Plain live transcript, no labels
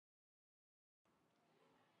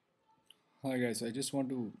Hi guys, I just want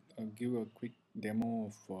to give a quick demo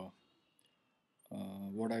of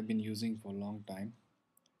what I've been using for a long time.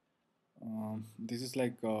 This is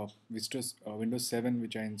like Windows 7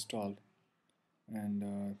 which I installed,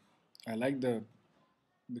 and I like the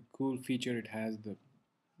cool feature it has,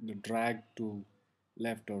 the drag to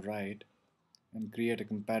left or right and create a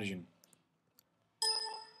comparison.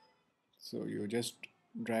 So you just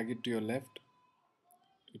drag it to your left,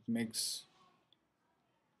 it makes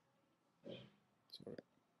sorry,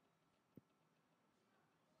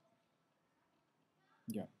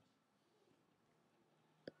 yeah,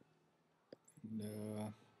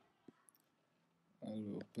 and,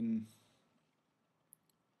 I'll open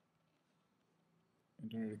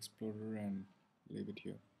Internet Explorer and leave it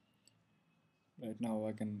here. Right now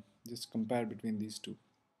I can just compare between these two.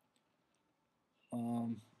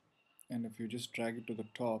 Um, and if you just drag it to the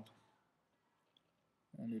top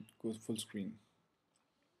and it goes full screen.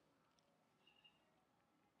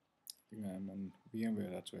 I think I'm on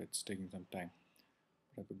VMware, that's why it's taking some time.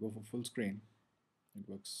 But if I go for full screen, it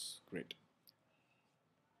works great.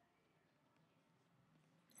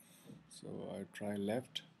 So I try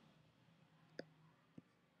left,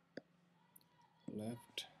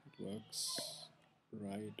 left, it works,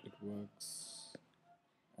 right, it works,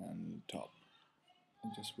 and top,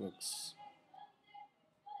 it just works.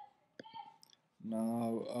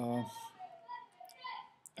 Now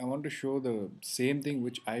I want to show the same thing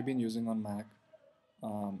which I've been using on Mac,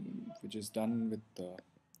 which is done with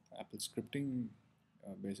Apple scripting,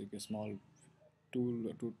 basically a small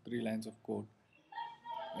tool, 2 3 lines of code.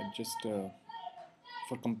 I just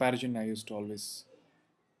for comparison, I used to always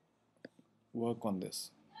work on this.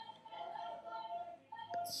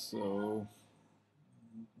 So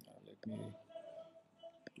let me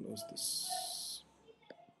close this.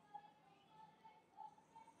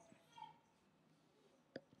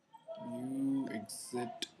 You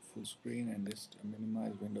exit full screen and just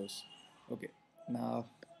minimize Windows. Okay, now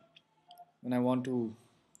when I want to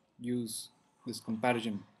use this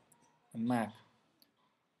comparison on Mac,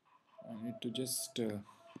 I need to just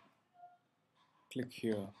click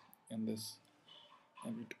here and this,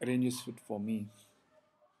 and it arranges it for me.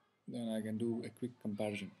 Then I can do a quick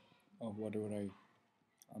comparison of whatever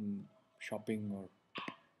I'm shopping or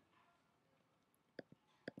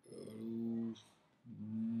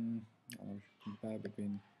I'll compare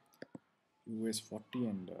between US 40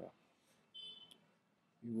 and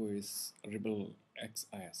US Rebel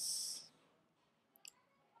XIS.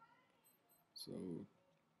 So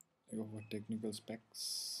I go for technical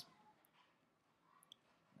specs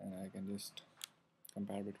and I can just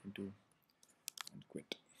compare between two and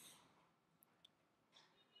quit,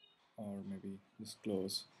 or maybe just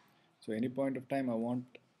close. So any point of time I want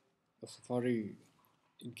the Safari,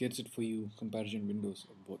 it gets it for you, comparison windows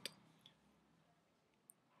of both.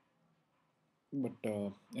 But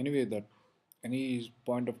anyway, that any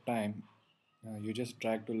point of time, you just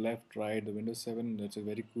drag to left, right. The Windows 7, that's a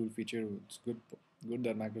very cool feature. It's good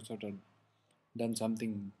that Microsoft had done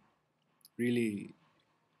something really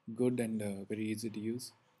good and very easy to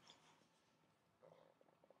use.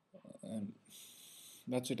 And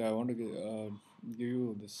that's it. I want to give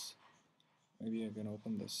you this. Maybe I can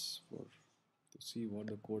open this for to see what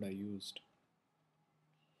the code I used.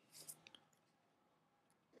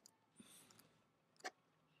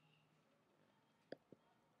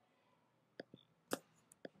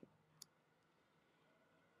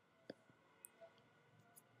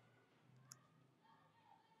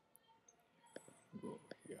 Go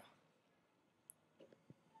here.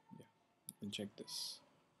 Yeah, you can check this.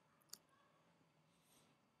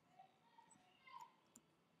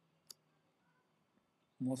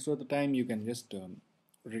 Most of the time, you can just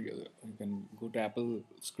you can go to Apple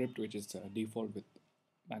Script, which is default with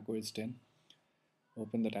macOS 10.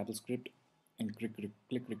 Open that Apple Script and click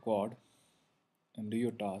record and do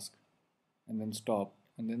your task, and then stop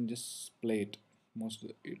and then just play it.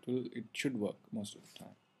 It should work most of the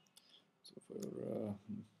time. So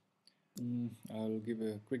I'll give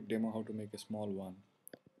a quick demo how to make a small one.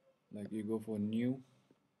 Like you go for new,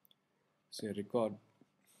 say record.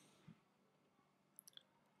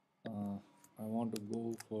 I want to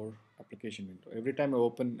go for application window. Every time I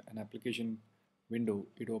open an application window,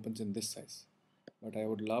 it opens in this size. But I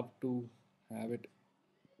would love to have it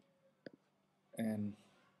in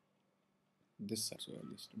this size. So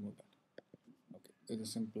I'll just remove that. Okay, it's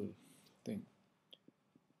a simple thing.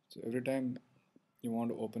 So every time you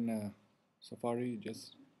want to open a Safari,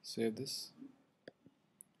 just save this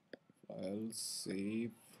file,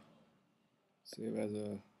 save as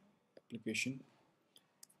a application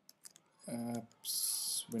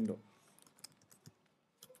apps window.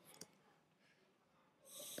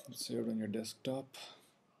 saved on your desktop.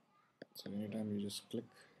 So anytime you just click,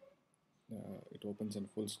 it opens in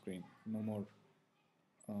full screen. No more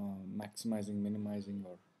maximizing, minimizing,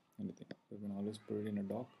 or anything. You can always put it in a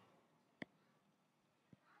dock.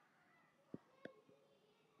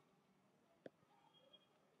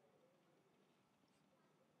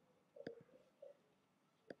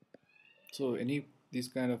 So any these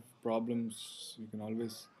kind of problems, you can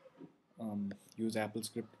always use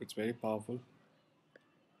AppleScript. It's very powerful.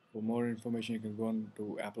 For more information, you can go on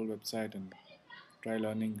to Apple website and try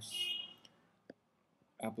learning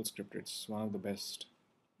AppleScript. It's one of the best.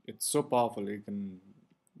 It's so powerful. You can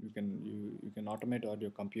automate on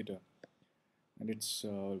your computer, and it's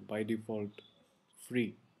by default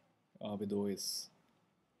free with OS.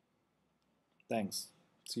 Thanks.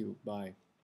 See you. Bye.